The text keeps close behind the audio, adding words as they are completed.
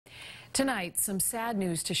Tonight, some sad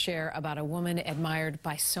news to share about a woman admired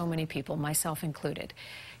by so many people, myself included.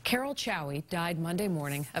 Carol Chaoui died Monday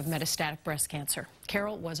morning of metastatic breast cancer.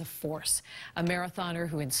 Carol was a force, a marathoner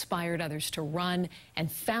who inspired others to run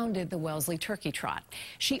and founded the Wellesley Turkey Trot.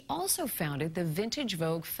 She also founded the Vintage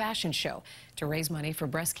Vogue fashion show to raise money for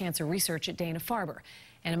breast cancer research at Dana-Farber.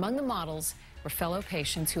 And among the models were fellow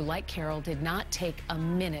patients who, like Carol, did not take a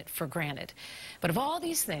minute for granted. But of all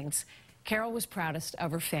these things, Carol was proudest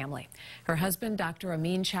of her family, her husband, Dr.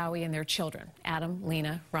 Amin Chaoui, and their children, Adam,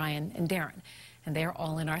 Lena, Ryan, and Darren. And they are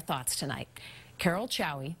all in our thoughts tonight. Carol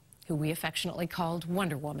Chaoui, who we affectionately called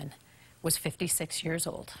Wonder Woman, was 56 years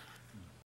old.